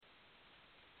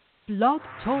Blog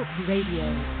Talk Radio.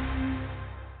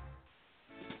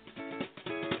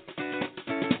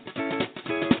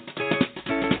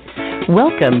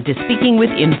 Welcome to Speaking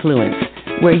with Influence,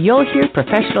 where you'll hear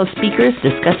professional speakers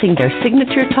discussing their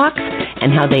signature talks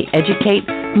and how they educate,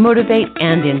 motivate,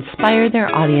 and inspire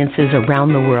their audiences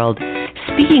around the world.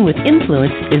 Speaking with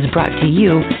Influence is brought to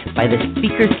you by the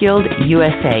Speakers Guild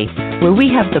USA, where we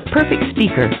have the perfect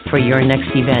speaker for your next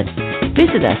event.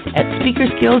 Visit us at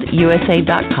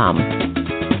speakersguildusa.com.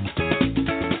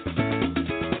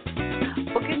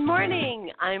 Well, good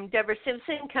morning. I'm Deborah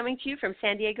Simpson coming to you from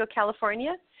San Diego,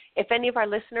 California. If any of our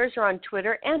listeners are on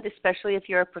Twitter, and especially if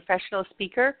you're a professional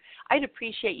speaker, I'd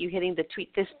appreciate you hitting the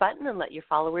tweet this button and let your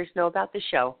followers know about the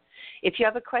show. If you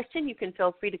have a question, you can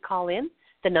feel free to call in.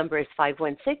 The number is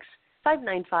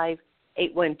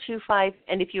 516-595-8125.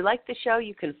 And if you like the show,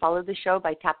 you can follow the show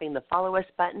by tapping the Follow Us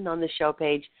button on the show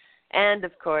page. And,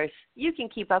 of course, you can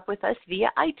keep up with us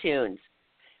via iTunes.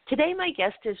 Today, my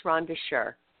guest is Rhonda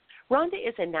Sher. Rhonda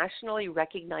is a nationally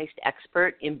recognized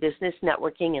expert in business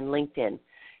networking and LinkedIn.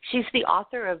 She's the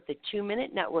author of The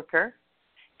 2-Minute Networker,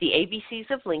 The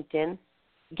ABCs of LinkedIn,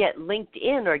 Get Linked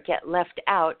In or Get Left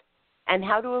Out, and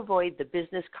How to Avoid the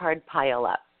Business Card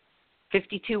Pile-Up.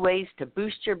 52 Ways to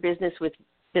Boost Your Business with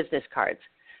Business Cards.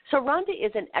 So Rhonda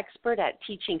is an expert at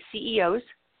teaching CEOs,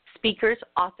 speakers,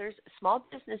 authors, small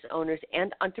business owners,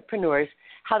 and entrepreneurs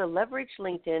how to leverage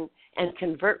LinkedIn and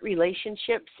convert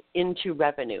relationships into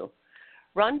revenue.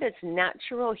 Rhonda's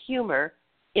natural humor,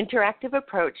 interactive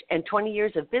approach, and 20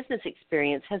 years of business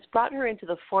experience has brought her into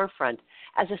the forefront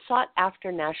as a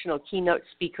sought-after national keynote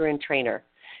speaker and trainer.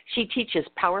 She teaches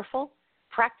powerful,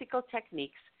 practical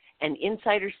techniques and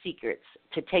insider secrets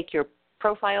to take your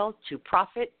profile to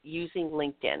profit using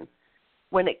LinkedIn.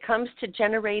 When it comes to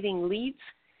generating leads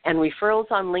and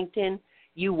referrals on LinkedIn,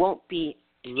 you won't be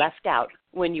left out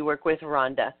when you work with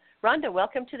Rhonda. Rhonda,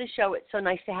 welcome to the show. It's so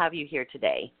nice to have you here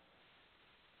today.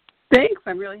 Thanks.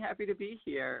 I'm really happy to be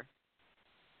here.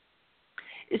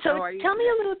 So tell me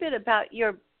a little bit about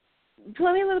your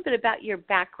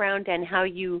background and how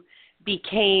you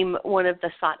became one of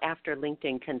the sought-after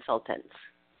LinkedIn consultants.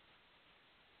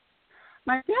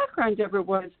 My background, Deborah,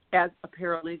 was as a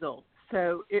paralegal.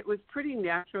 So it was pretty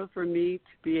natural for me to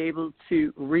be able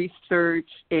to research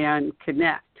and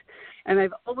connect. And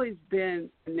I've always been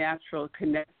a natural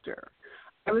connector.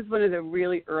 I was one of the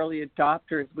really early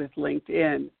adopters with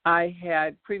LinkedIn. I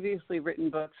had previously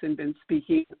written books and been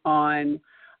speaking on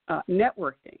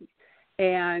networking.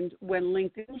 And when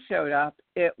LinkedIn showed up,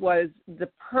 it was the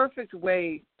perfect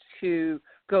way to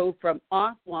go from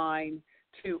offline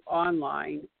to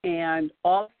online and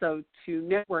also to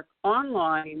network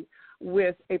online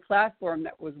with a platform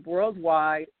that was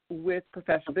worldwide with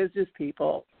professional business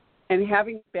people. And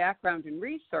having background in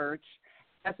research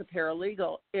as a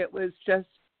paralegal, it was just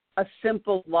a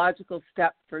simple, logical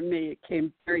step for me. It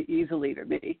came very easily to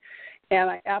me. And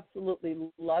I absolutely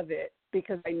love it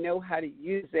because I know how to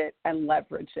use it and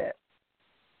leverage it.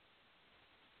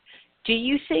 Do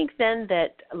you think then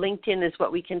that LinkedIn is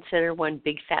what we consider one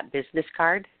big fat business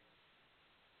card?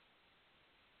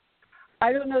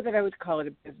 I don't know that I would call it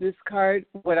a business card.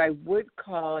 What I would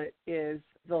call it is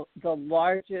the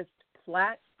largest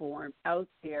platform out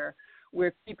there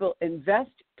where people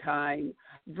invest time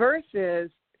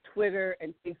versus Twitter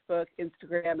and Facebook,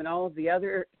 Instagram, and all of the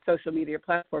other social media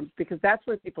platforms, because that's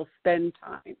where people spend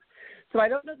time. So I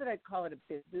don't know that I'd call it a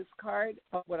business card,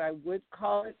 but what I would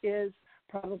call it is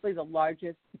probably the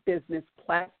largest business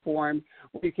platform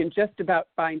where you can just about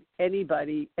find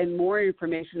anybody and more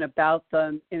information about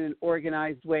them in an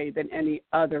organized way than any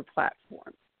other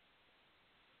platform.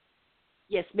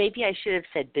 Yes, maybe I should have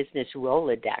said business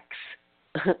Rolodex,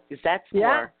 because that's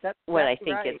more what I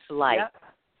think it's like. Yep.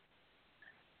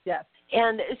 Yes.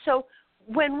 And so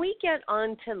when we get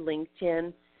onto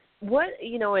LinkedIn,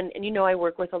 I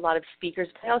work with a lot of speakers,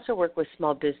 but I also work with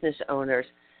small business owners.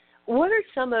 What are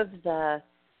some of the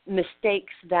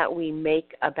mistakes that we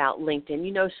make about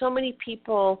LinkedIn? So many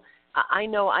people, I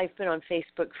know I've been on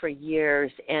Facebook for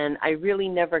years, and I really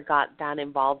never got that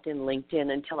involved in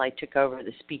LinkedIn until I took over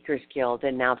the Speakers Guild,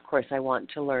 and now, of course, I want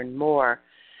to learn more.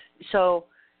 So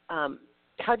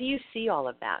how do you see all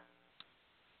of that?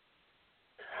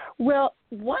 Well,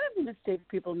 one of the mistakes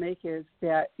people make is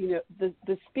that,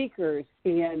 the speakers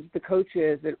and the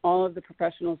coaches and all of the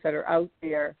professionals that are out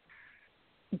there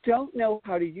don't know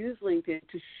how to use LinkedIn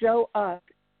to show up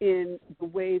in the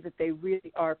way that they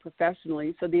really are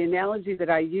professionally. So the analogy that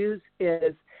I use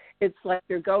is it's like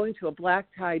they're going to a black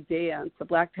tie dance, a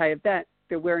black tie event.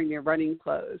 They're wearing their running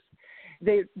clothes.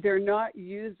 They're not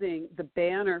using the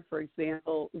banner, for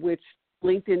example, which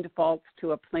LinkedIn defaults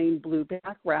to a plain blue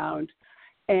background,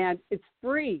 and it's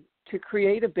free to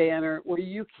create a banner where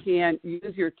you can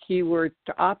use your keywords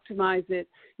to optimize it.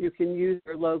 You can use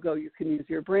your logo. You can use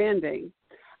your branding.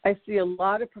 I see a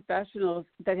lot of professionals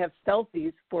that have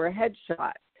selfies for a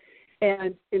headshot.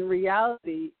 And in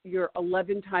reality, you're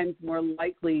 11 times more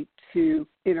likely to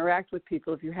interact with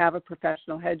people if you have a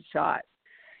professional headshot.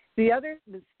 The other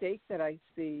mistake that I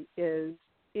see is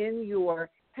in your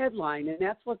headline, and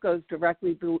that's what goes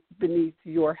directly beneath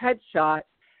your headshot.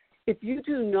 If you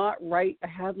do not write a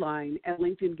headline and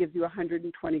LinkedIn gives you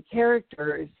 120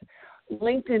 characters,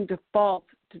 LinkedIn defaults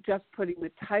to just putting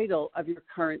the title of your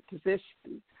current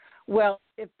position. Well,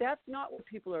 if that's not what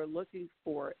people are looking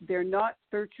for, they're not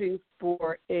searching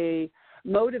for a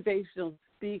motivational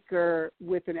speaker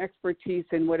with an expertise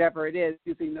in whatever it is,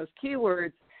 using those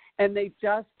keywords, and they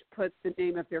just put the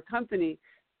name of their company,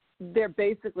 they're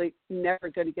basically never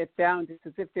going to get found. It's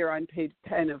as if they're on page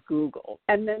 10 of Google.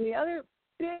 And then the other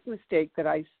big mistake that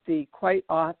I see quite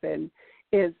often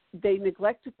is they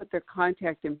neglect to put their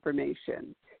contact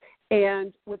information.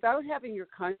 And without having your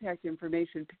contact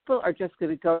information, people are just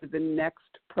going to go to the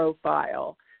next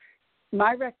profile.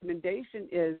 My recommendation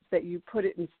is that you put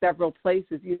it in several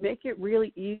places. You make it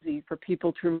really easy for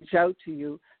people to reach out to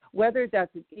you, whether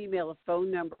that's an email, a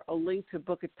phone number, a link to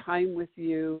book a time with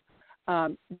you,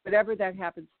 whatever that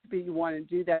happens to be, you want to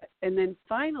do that. And then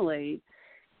finally,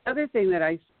 the other thing that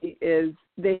I see is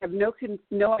they have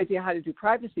no idea how to do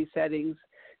privacy settings,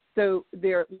 so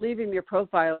they're leaving their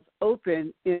profiles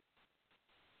open in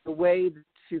a way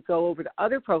to go over to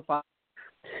other profiles.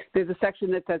 There's a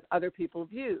section that says other people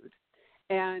viewed.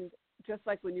 And just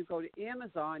like when you go to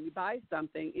Amazon, you buy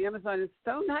something, Amazon is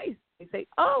so nice. They say,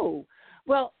 oh,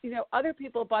 well, other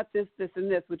people bought this, this, and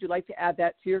this. Would you like to add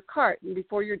that to your cart? And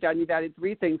before you're done, you've added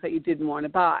 3 things that you didn't want to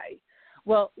buy.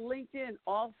 Well, LinkedIn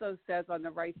also says on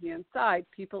the right-hand side,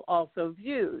 people also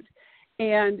viewed.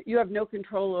 And you have no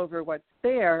control over what's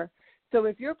there. So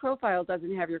if your profile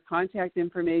doesn't have your contact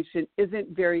information, isn't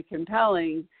very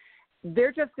compelling,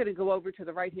 they're just going to go over to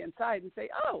the right-hand side and say,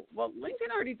 oh, well,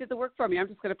 LinkedIn already did the work for me. I'm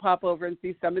just going to pop over and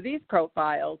see some of these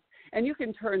profiles, and you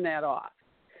can turn that off.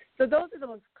 So those are the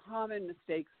most common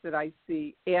mistakes that I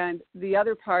see. And the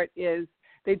other part is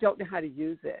they don't know how to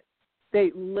use it.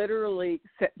 They literally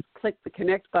click the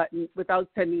connect button without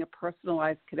sending a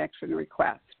personalized connection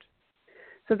request.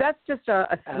 So that's just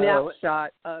a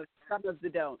snapshot of some of the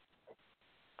don'ts.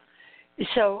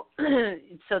 So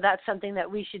that's something that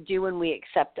we should do when we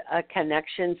accept a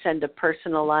connection, send a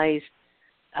personalized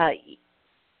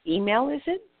email, is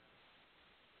it?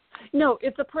 No,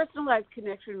 it's a personalized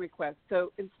connection request.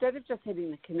 So instead of just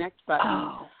hitting the connect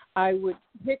button, I would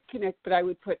hit connect, but I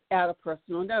would put add a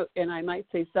personal note. And I might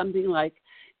say something like,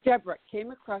 Deborah, came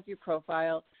across your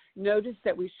profile, noticed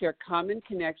that we share common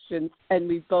connections, and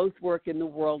we both work in the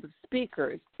world of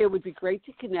speakers. It would be great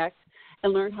to connect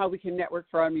and learn how we can network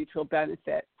for our mutual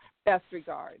benefit. Best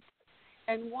regards.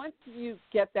 And once you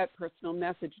get that personal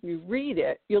message and you read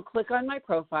it, you'll click on my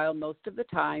profile most of the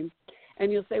time,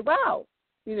 and you'll say, wow,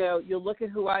 you'll look at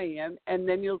who I am, and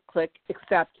then you'll click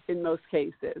accept in most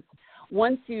cases.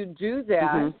 Once you do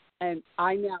that, and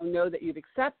I now know that you've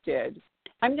accepted,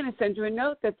 I'm going to send you a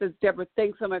note that says, Deborah,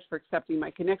 thanks so much for accepting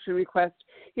my connection request.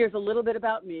 Here's a little bit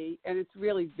about me, and it's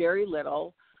really very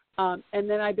little. And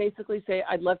then I basically say,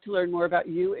 I'd love to learn more about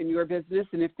you and your business,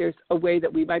 and if there's a way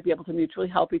that we might be able to mutually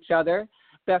help each other,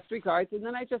 best regards. And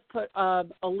then I just put a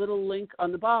little link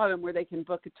on the bottom where they can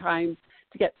book a time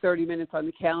to get 30 minutes on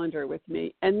the calendar with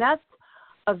me. And that's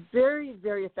a very,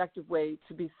 very effective way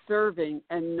to be serving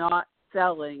and not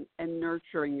selling and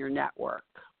nurturing your network.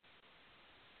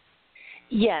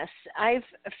 Yes, I've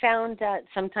found that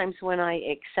sometimes when I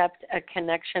accept a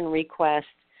connection request,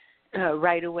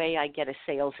 right away I get a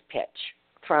sales pitch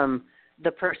from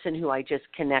the person who I just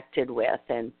connected with.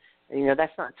 And,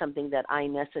 that's not something that I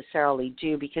necessarily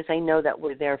do because I know that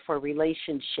we're there for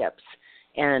relationships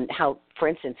and how, for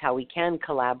instance, how we can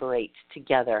collaborate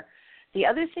together. The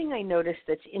other thing I noticed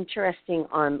that's interesting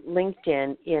on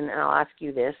LinkedIn, and I'll ask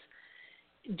you this,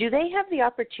 do they have the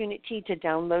opportunity to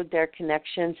download their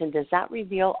connections, and does that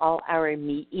reveal all our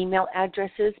email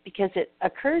addresses? Because it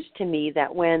occurs to me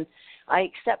that when I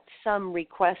accept some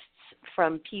requests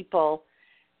from people,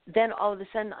 then all of a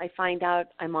sudden I find out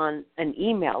I'm on an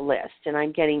email list and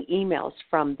I'm getting emails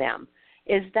from them.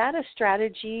 Is that a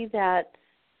strategy that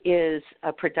is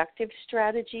a productive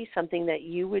strategy, something that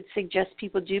you would suggest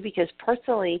people do? Because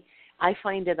personally, I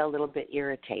find it a little bit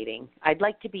irritating. I'd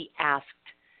like to be asked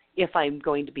if I'm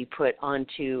going to be put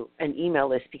onto an email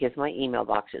list because my email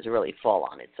box is really full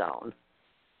on its own.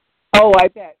 Oh, I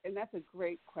bet. And that's a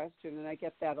great question, and I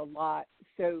get that a lot.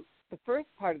 So the first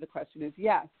part of the question is,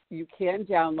 yes, you can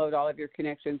download all of your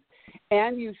connections,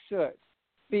 and you should,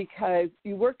 because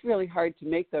you worked really hard to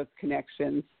make those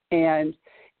connections. And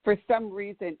for some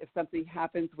reason, if something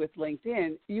happens with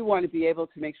LinkedIn, you want to be able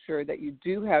to make sure that you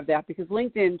do have that, because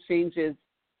LinkedIn changes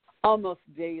almost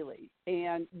daily,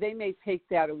 and they may take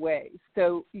that away.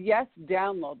 So, yes,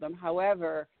 download them.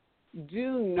 However,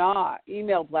 do not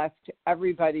email blast to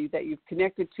everybody that you've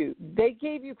connected to. They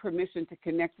gave you permission to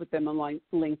connect with them on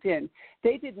LinkedIn.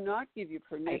 They did not give you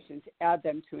permission to add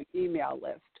them to an email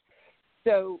list.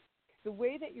 So the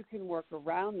way that you can work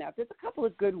around that, there's a couple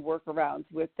of good workarounds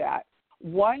with that.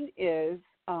 One is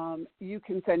you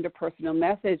can send a personal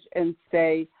message and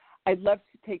say, I'd love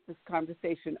to take this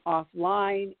conversation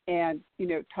offline and,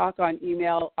 talk on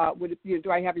email.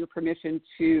 Do I have your permission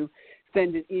to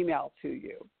send an email to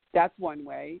you? That's one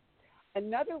way.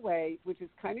 Another way, which is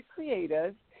kind of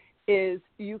creative, is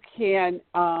you can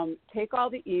take all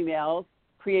the emails,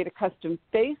 create a custom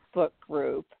Facebook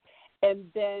group, and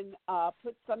then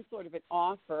put some sort of an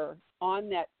offer on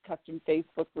that custom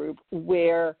Facebook group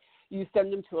where you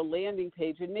send them to a landing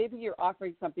page, and maybe you're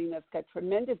offering something that's got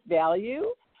tremendous value,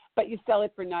 but you sell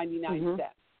it for 99 cents.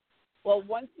 Well,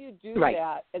 once you do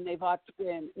that and they've opted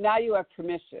in, now you have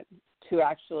permission to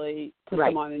actually put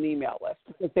them on an email list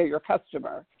because they're your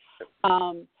customer.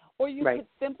 Or you could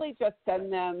simply just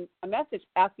send them a message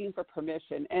asking for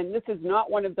permission. And this is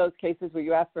not one of those cases where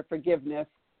you ask for forgiveness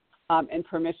and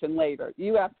permission later.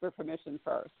 You ask for permission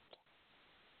first.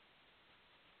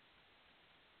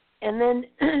 And then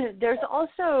there's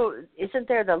also, isn't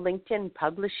there the LinkedIn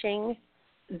publishing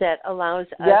that allows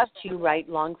us to write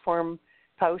long-form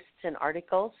posts and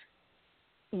articles?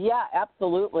 Yeah,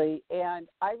 absolutely. And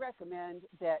I recommend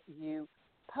that you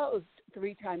post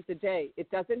 3 times a day.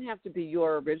 It doesn't have to be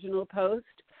your original post.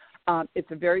 It's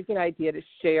a very good idea to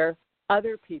share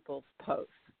other people's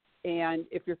posts. And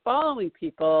if you're following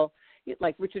people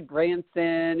like Richard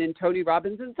Branson and Tony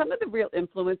Robbins and some of the real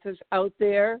influencers out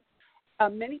there,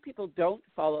 many people don't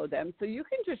follow them. So you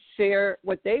can just share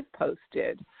what they've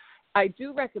posted. I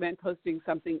do recommend posting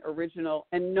something original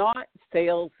and not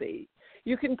salesy.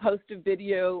 You can post a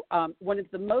video. One of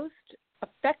the most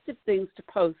effective things to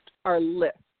post are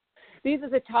lists. These are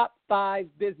the top 5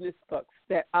 business books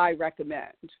that I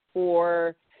recommend,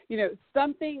 or,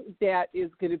 something that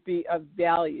is going to be of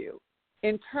value.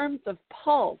 In terms of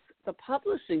Pulse, the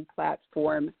publishing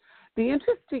platform, the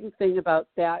interesting thing about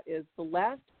that is the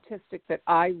last statistic that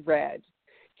I read,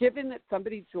 given that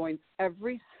somebody joins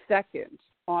every second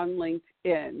on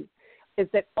LinkedIn, is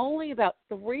that only about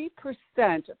 3%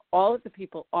 of all of the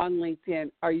people on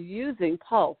LinkedIn are using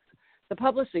Pulse, the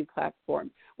publishing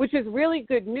platform, which is really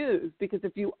good news, because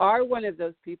if you are one of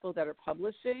those people that are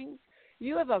publishing,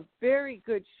 you have a very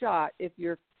good shot, if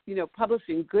you're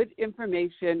publishing good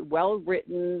information, well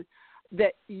written,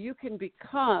 that you can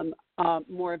become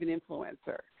more of an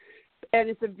influencer. And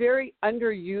it's a very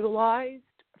underutilized,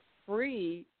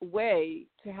 free way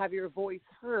to have your voice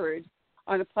heard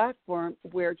on a platform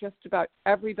where just about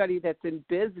everybody that's in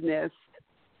business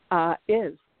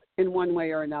is in one way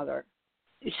or another.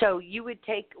 So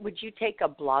would you take a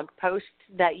blog post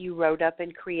that you wrote up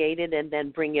and created and then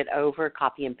bring it over,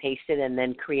 copy and paste it, and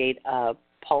then create a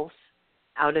pulse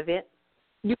out of it?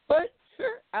 You could,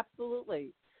 sure,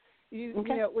 absolutely.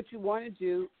 What you want to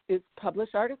do is publish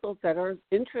articles that are of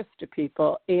interest to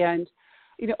people. And,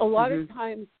 a lot of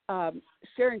times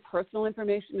sharing personal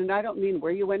information, and I don't mean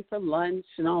where you went for lunch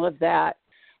and all of that,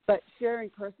 but sharing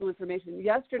personal information.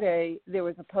 Yesterday, there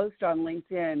was a post on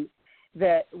LinkedIn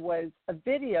that was a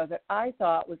video that I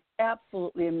thought was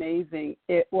absolutely amazing.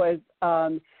 It was,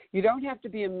 you don't have to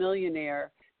be a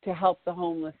millionaire to help the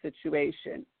homeless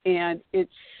situation. And it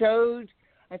showed,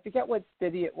 I forget what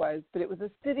city it was, but it was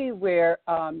a city where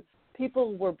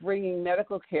people were bringing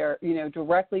medical care,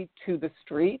 directly to the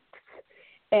streets.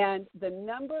 And the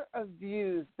number of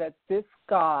views that this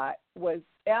got was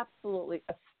absolutely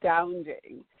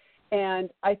astounding. And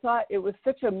I thought it was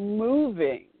such a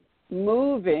moving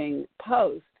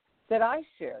post that I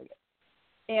shared it.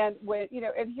 And when,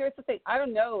 and here's the thing, I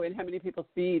don't know in how many people's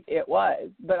feed it was,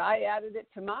 but I added it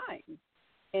to mine.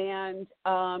 And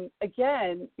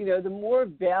again, the more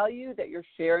value that you're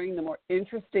sharing, the more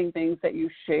interesting things that you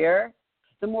share,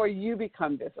 the more you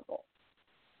become visible.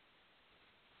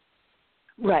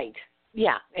 Right.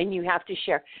 Yeah, and you have to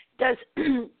share. Does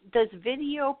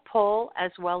video pull as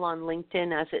well on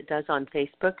LinkedIn as it does on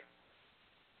Facebook?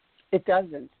 It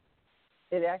doesn't.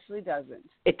 It actually doesn't.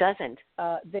 It doesn't?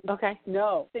 Okay.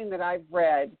 No. Thing that I've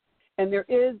read, and there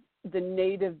is the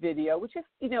native video, which is,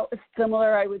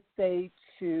 similar, I would say,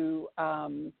 to,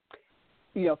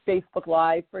 Facebook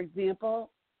Live, for example.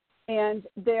 And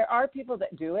there are people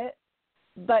that do it,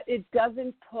 but it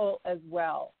doesn't pull as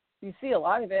well. You see a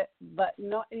lot of it, but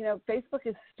not, Facebook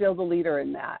is still the leader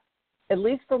in that, at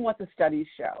least from what the studies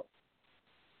show.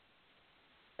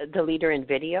 The leader in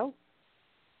video?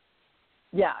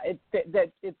 Yeah, it's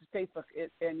Facebook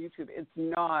and YouTube. It's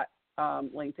not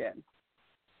LinkedIn.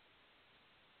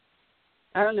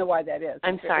 I don't know why that is.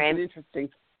 I'm sorry. It's interesting.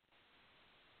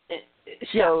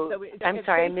 I'm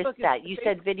sorry, I missed that. You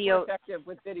said Facebook video. Is more effective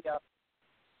with video.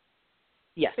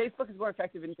 Yes. Facebook is more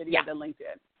effective in video than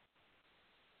LinkedIn.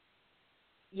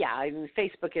 Yeah, I mean,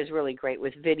 Facebook is really great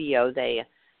with video.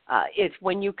 It's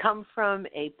when you come from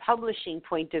a publishing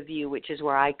point of view, which is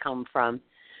where I come from,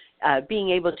 being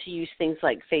able to use things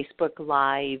like Facebook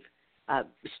Live,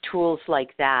 tools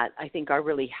like that, I think are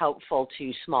really helpful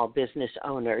to small business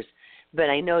owners. But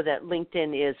I know that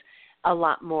LinkedIn is a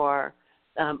lot more,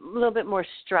 a little bit more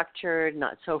structured,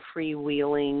 not so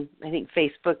freewheeling. I think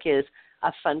Facebook is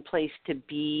a fun place to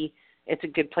be. It's a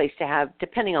good place to have,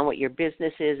 depending on what your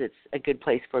business is, it's a good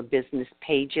place for business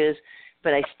pages.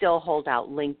 But I still hold out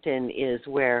LinkedIn is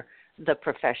where the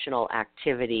professional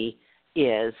activity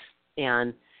is.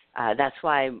 And that's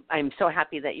why I'm so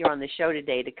happy that you're on the show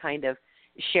today to kind of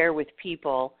share with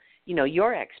people,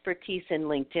 your expertise in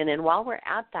LinkedIn. And while we're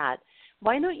at that,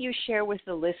 why don't you share with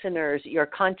the listeners your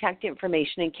contact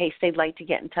information in case they'd like to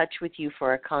get in touch with you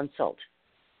for a consult?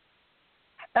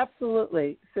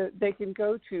 Absolutely. So they can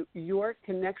go to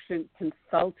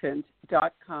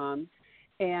yourconnectionconsultant.com,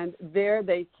 and there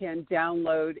they can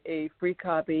download a free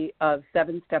copy of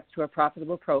 7 Steps to a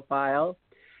Profitable Profile.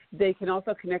 They can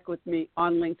also connect with me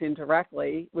on LinkedIn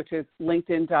directly, which is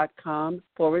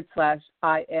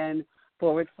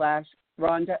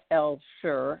linkedin.com/in/Rhonda L.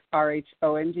 Sher,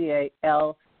 RHONDA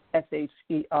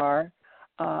LSHER,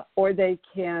 or they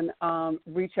can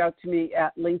reach out to me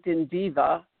at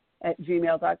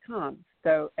LinkedInDiva@gmail.com.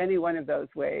 So any one of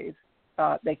those ways,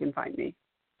 they can find me.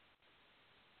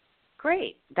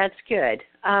 Great. That's good.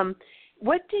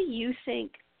 What do you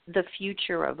think the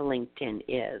future of LinkedIn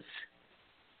is?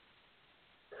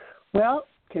 Well,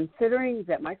 considering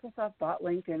that Microsoft bought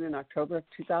LinkedIn in October of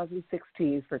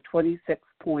 2016 for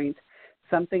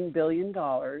 $26-point-something billion,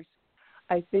 I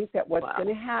think that what's going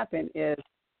to happen is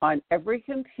on every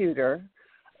computer,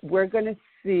 we're going to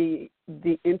see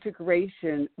the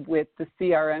integration with the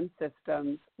CRM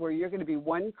systems where you're going to be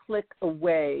one click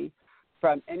away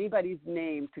from anybody's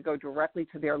name to go directly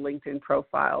to their LinkedIn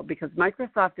profile, because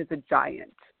Microsoft is a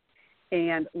giant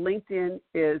and LinkedIn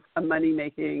is a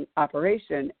money-making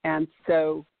operation. And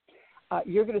so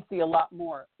you're going to see a lot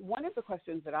more. One of the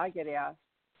questions that I get asked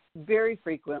very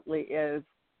frequently is,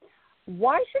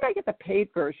 why should I get the paid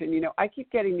version? I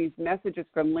keep getting these messages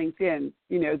from LinkedIn,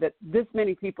 that this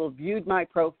many people viewed my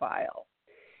profile.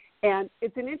 And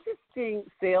it's an interesting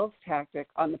sales tactic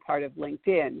on the part of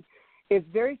LinkedIn. It's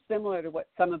very similar to what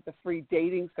some of the free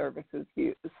dating services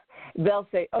use. They'll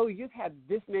say, oh, you've had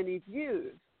this many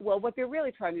views. Well, what they're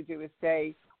really trying to do is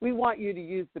say, we want you to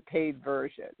use the paid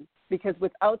version, because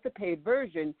without the paid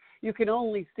version, you can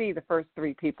only see the first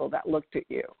 3 people that looked at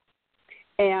you.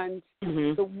 And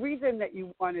the reason that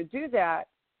you want to do that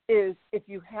is if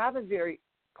you have a very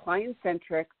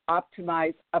client-centric,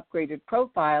 optimized, upgraded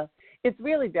profile, it's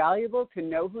really valuable to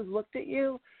know who's looked at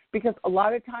you, because a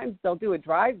lot of times they'll do a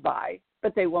drive-by,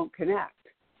 but they won't connect.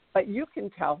 But you can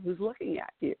tell who's looking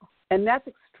at you. And that's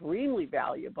extremely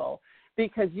valuable,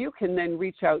 because you can then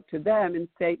reach out to them and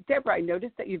say, Deborah, I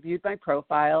noticed that you viewed my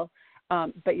profile,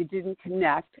 but you didn't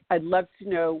connect. I'd love to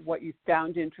know what you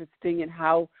found interesting and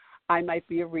how I might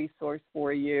be a resource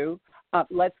for you.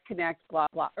 Let's connect, blah,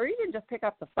 blah, or even just pick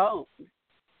up the phone.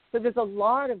 So there's a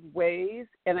lot of ways,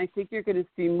 and I think you're going to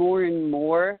see more and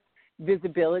more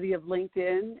visibility of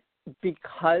LinkedIn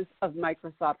because of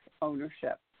Microsoft's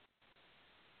ownership.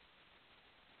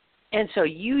 And so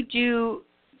you do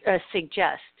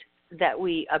suggest that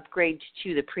we upgrade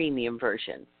to the premium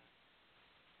version.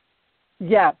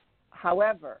 Yes.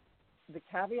 However, the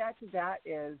caveat to that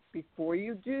is before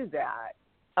you do that,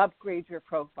 upgrade your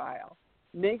profile.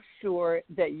 Make sure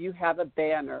that you have a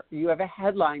banner, you have a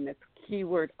headline that's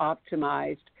keyword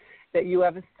optimized, that you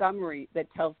have a summary that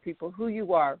tells people who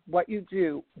you are, what you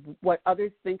do, what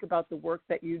others think about the work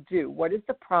that you do, what is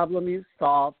the problem you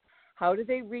solve, how do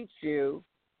they reach you,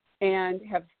 and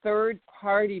have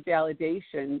third-party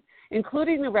validation,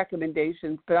 including the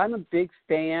recommendations. But I'm a big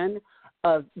fan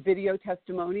of video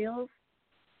testimonials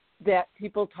that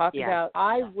people talk about.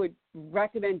 I would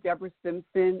recommend Deborah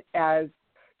Simpson as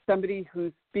somebody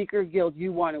whose speaker guild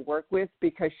you want to work with,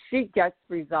 because she gets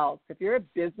results. If you're a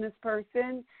business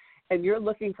person and you're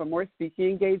looking for more speaking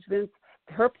engagements,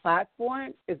 her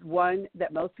platform is one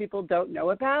that most people don't know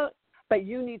about, but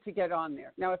you need to get on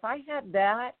there. Now, if I had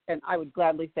that, and I would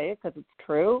gladly say it because it's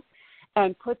true,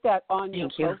 and put that on your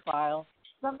profile,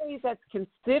 somebody that's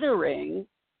considering,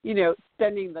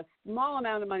 spending the small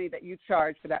amount of money that you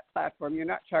charge for that platform, you're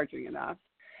not charging enough,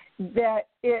 that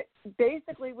it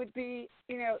basically would be,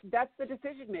 that's the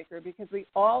decision maker, because we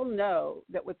all know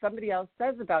that what somebody else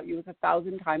says about you is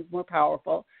 1,000 times more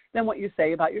powerful than what you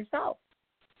say about yourself.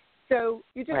 So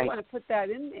you just want to put that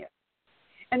in there.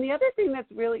 And the other thing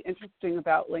that's really interesting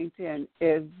about LinkedIn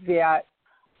is that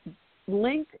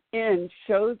LinkedIn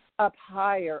shows up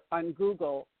higher on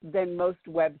Google than most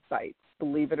websites,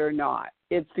 believe it or not.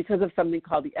 It's because of something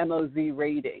called the MOZ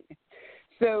rating.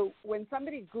 So when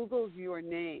somebody Googles your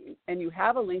name and you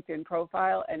have a LinkedIn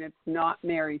profile and it's not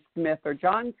Mary Smith or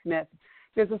John Smith,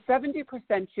 there's a 70%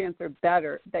 chance or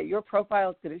better that your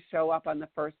profile is going to show up on the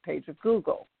first page of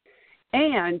Google.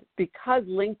 And because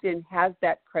LinkedIn has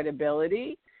that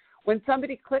credibility, when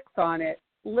somebody clicks on it,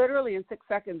 literally in 6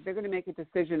 seconds, they're going to make a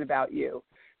decision about you.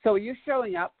 So are you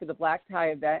showing up for the black tie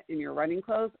event in your running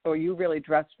clothes, or are you really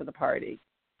dressed for the party?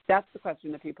 That's the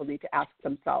question that people need to ask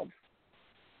themselves.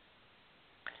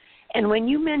 And when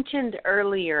you mentioned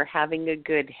earlier having a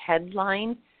good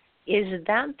headline, is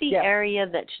that the area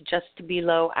that's just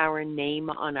below our name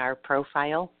on our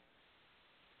profile?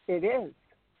 It is.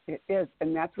 It is.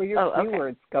 And that's where your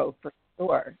keywords go for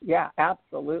sure. Yeah,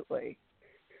 absolutely.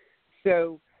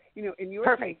 So, in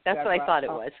your case, that's Deborah, what I thought it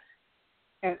was.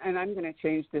 And I'm going to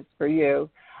change this for you.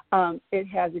 It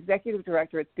has executive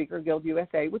director at Speaker Guild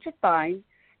USA, which is fine.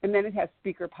 And then it has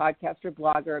speaker, podcaster,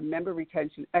 blogger, member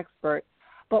retention expert.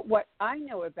 But what I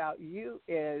know about you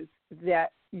is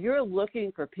that you're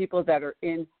looking for people that are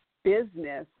in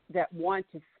business that want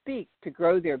to speak to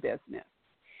grow their business.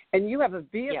 And you have a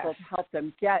vehicle to help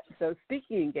them get those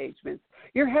speaking engagements.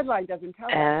 Your headline doesn't tell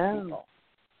that people.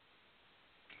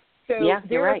 So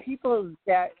there are people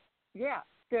that,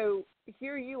 so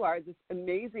here you are, this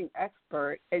amazing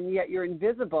expert, and yet you're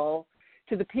invisible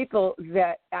to the people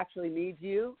that actually need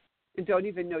you and don't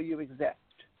even know you exist.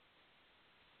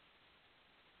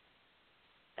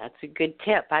 That's a good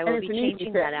tip. I will be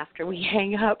changing that after we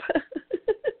hang up.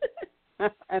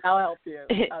 And I'll help you.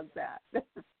 How's that?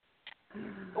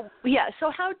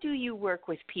 So how do you work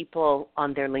with people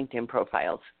on their LinkedIn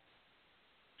profiles?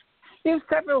 There's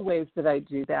several ways that I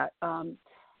do that.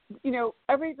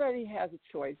 Everybody has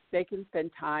a choice. They can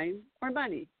spend time or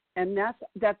money, and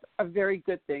that's a very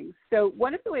good thing. So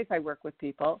one of the ways I work with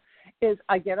people is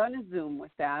I get on a Zoom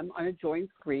with them on a joint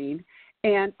screen,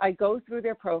 and I go through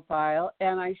their profile,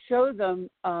 and I show them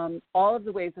all of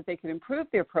the ways that they can improve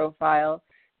their profile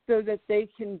so that they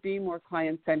can be more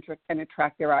client-centric and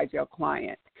attract their ideal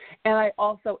client. And I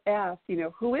also ask,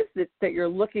 who is it that you're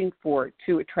looking for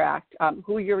to attract?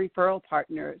 Who are your referral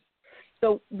partners?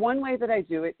 So one way that I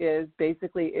do it is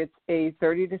basically it's a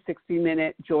 30 to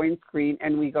 60-minute join screen,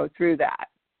 and we go through that.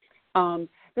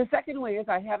 The second way is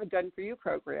I have a done-for-you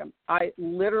program. I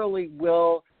literally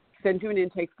will send you an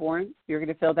intake form. You're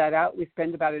going to fill that out. We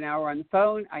spend about an hour on the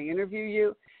phone. I interview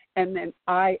you, and then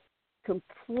I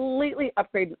completely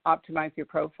upgrade and optimize your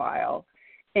profile.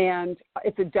 And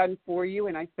it's a done for you,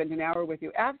 and I spend an hour with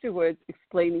you afterwards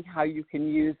explaining how you can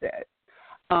use it.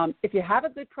 If you have a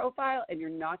good profile and you're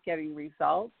not getting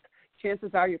results,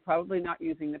 chances are you're probably not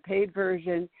using the paid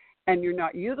version and you're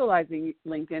not utilizing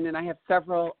LinkedIn. And I have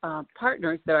several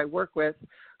partners that I work with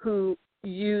who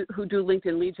do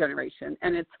LinkedIn lead generation,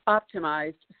 and it's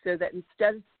optimized so that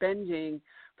instead of spending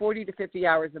 40 to 50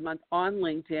 hours a month on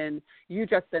LinkedIn, you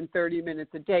just spend 30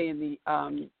 minutes a day, and the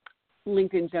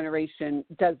LinkedIn generation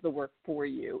does the work for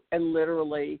you. And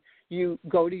literally, you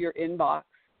go to your inbox,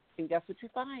 and guess what you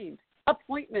find?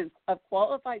 Appointments of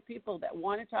qualified people that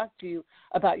want to talk to you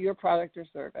about your product or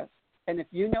service. And if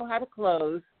you know how to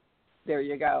close, there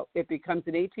you go. It becomes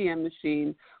an ATM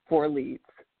machine for leads.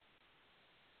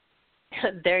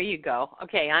 There you go.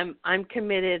 Okay, I'm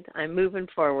committed. I'm moving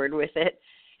forward with it.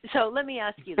 So let me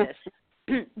ask you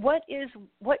this. What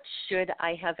should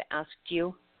I have asked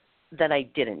you that I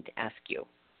didn't ask you?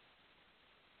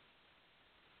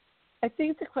 I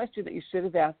think the question that you should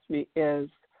have asked me is,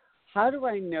 how do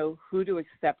I know who to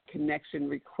accept connection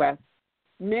requests?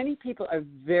 Many people are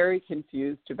very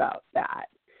confused about that.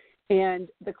 And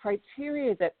the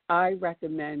criteria that I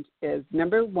recommend is,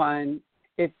 number one,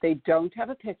 if they don't have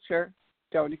a picture,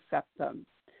 don't accept them.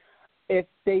 If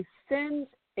they send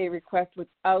a request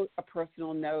without a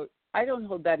personal note, I don't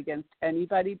hold that against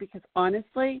anybody, because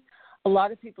honestly, a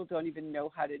lot of people don't even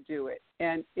know how to do it.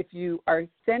 And if you are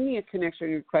sending a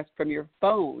connection request from your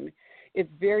phone, it's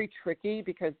very tricky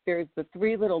because there's the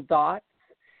three little dots,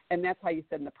 and that's how you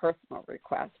send the personal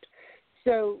request.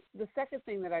 So the second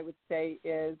thing that I would say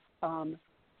is,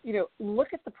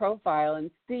 look at the profile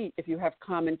and see if you have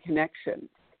common connections.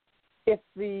 If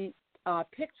the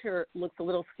picture looks a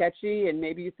little sketchy and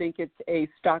maybe you think it's a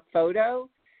stock photo,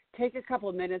 take a couple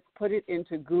of minutes, put it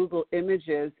into Google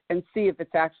Images, and see if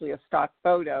it's actually a stock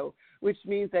photo, which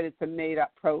means that it's a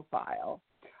made-up profile.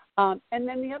 And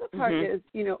then the other part is,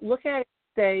 look at it,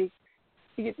 say,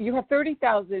 you have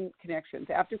 30,000 connections.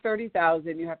 After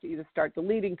 30,000, you have to either start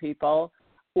deleting people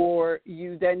or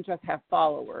you then just have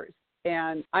followers.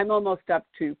 And I'm almost up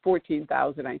to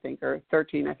 14,000, I think, or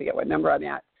 13, I forget what number I'm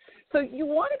at. So you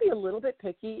want to be a little bit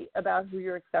picky about who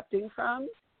you're accepting from.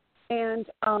 And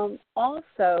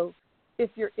also, if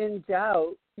you're in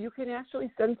doubt, you can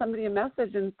actually send somebody a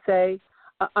message and say,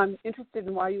 I'm interested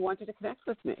in why you wanted to connect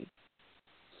with me.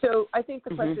 So I think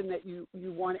the question that you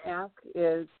want to ask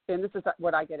is, and this is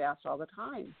what I get asked all the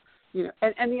time,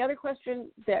 and the other question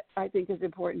that I think is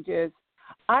important is,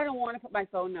 I don't want to put my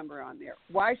phone number on there.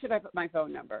 Why should I put my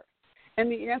phone number?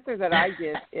 And the answer that I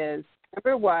give is,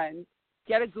 number one,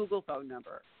 get a Google phone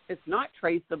number. It's not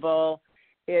traceable.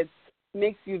 It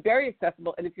makes you very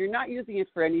accessible. And if you're not using it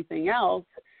for anything else,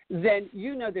 then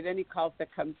you know that any calls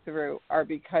that come through are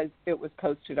because it was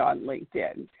posted on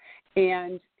LinkedIn.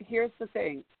 And here's the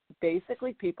thing.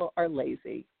 Basically, people are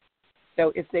lazy.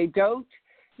 So if they don't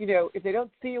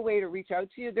see a way to reach out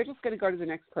to you, they're just going to go to the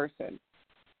next person.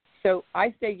 So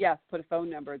I say, yes, put a phone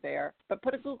number there, but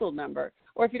put a Google number.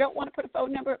 Or if you don't want to put a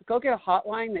phone number, go get a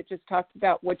hotline that just talks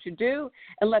about what you do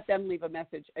and let them leave a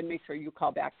message and make sure you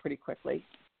call back pretty quickly.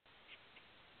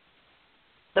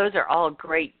 Those are all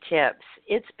great tips.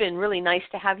 It's been really nice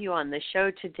to have you on the show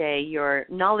today. Your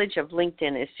knowledge of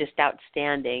LinkedIn is just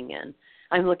outstanding, and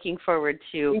I'm looking forward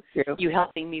to you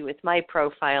helping me with my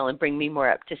profile and bring me more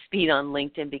up to speed on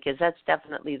LinkedIn, because that's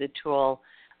definitely the tool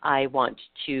I want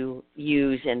to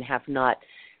use and have not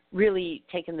really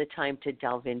taken the time to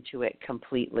delve into it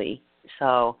completely.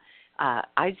 So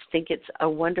I just think it's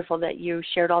wonderful that you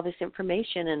shared all this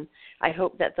information, and I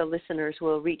hope that the listeners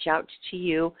will reach out to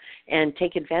you and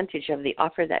take advantage of the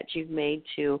offer that you've made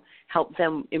to help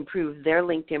them improve their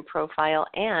LinkedIn profile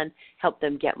and help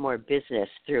them get more business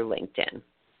through LinkedIn.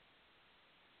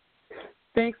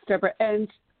 Thanks, Deborah. And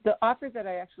the offer that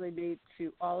I actually made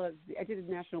to I did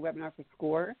a national webinar for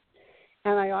SCORE,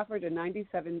 and I offered a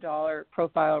 $97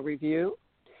 profile review,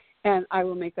 and I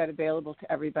will make that available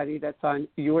to everybody that's on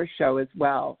your show as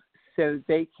well. So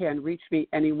they can reach me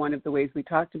any one of the ways we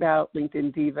talked about,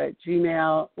 LinkedIn Diva at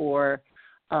Gmail, or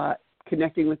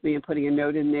connecting with me and putting a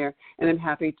note in there. And I'm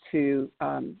happy to,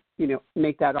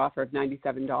 make that offer of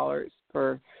 $97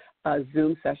 for a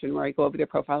Zoom session where I go over their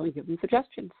profile and give them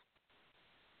suggestions.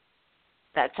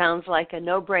 That sounds like a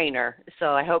no-brainer.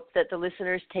 So I hope that the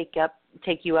listeners take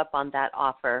you up on that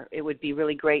offer. It would be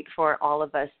really great for all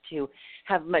of us to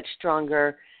have much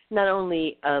stronger, not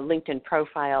only a LinkedIn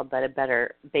profile, but a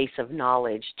better base of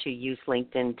knowledge to use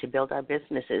LinkedIn to build our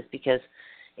businesses. Because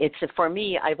for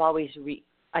me, I've always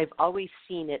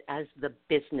seen it as the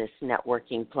business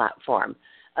networking platform,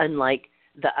 unlike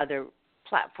the other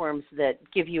platforms that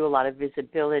give you a lot of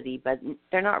visibility, but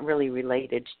they're not really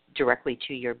related directly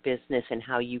to your business and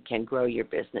how you can grow your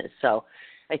business. So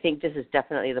I think this is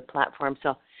definitely the platform.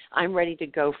 So I'm ready to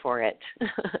go for it.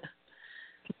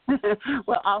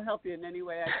 Well, I'll help you in any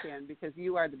way I can, because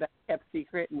you are the best kept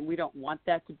secret, and we don't want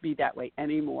that to be that way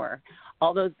anymore.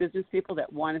 All those business people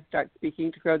that want to start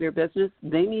speaking to grow their business,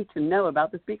 they need to know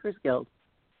about the Speakers Guild.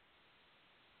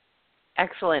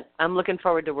 Excellent. I'm looking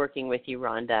forward to working with you,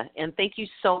 Rhonda. And thank you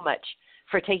so much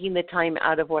for taking the time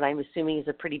out of what I'm assuming is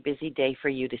a pretty busy day for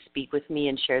you to speak with me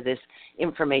and share this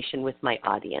information with my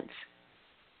audience.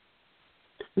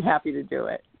 I'm happy to do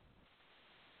it.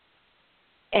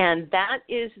 And that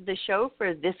is the show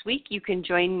for this week. You can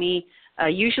join me.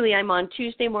 Usually I'm on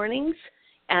Tuesday mornings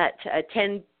at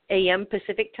 10 a.m.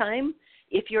 Pacific time.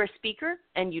 If you're a speaker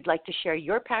and you'd like to share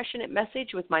your passionate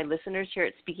message with my listeners here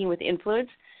at Speaking with Influence,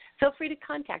 feel free to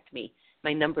contact me.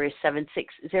 My number is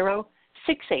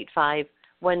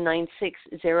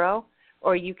 760-685-1960,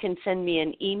 or you can send me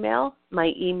an email.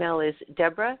 My email is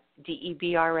Deborah,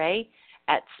 D-E-B-R-A,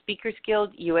 at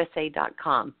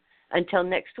speakersguildusa.com. Until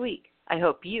next week, I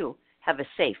hope you have a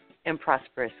safe and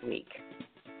prosperous week.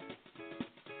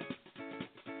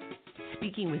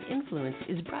 Speaking with Influence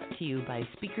is brought to you by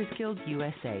Speakers Guild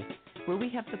USA, where we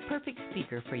have the perfect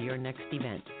speaker for your next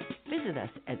event. Visit us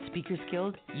at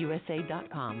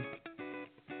speakersguildusa.com.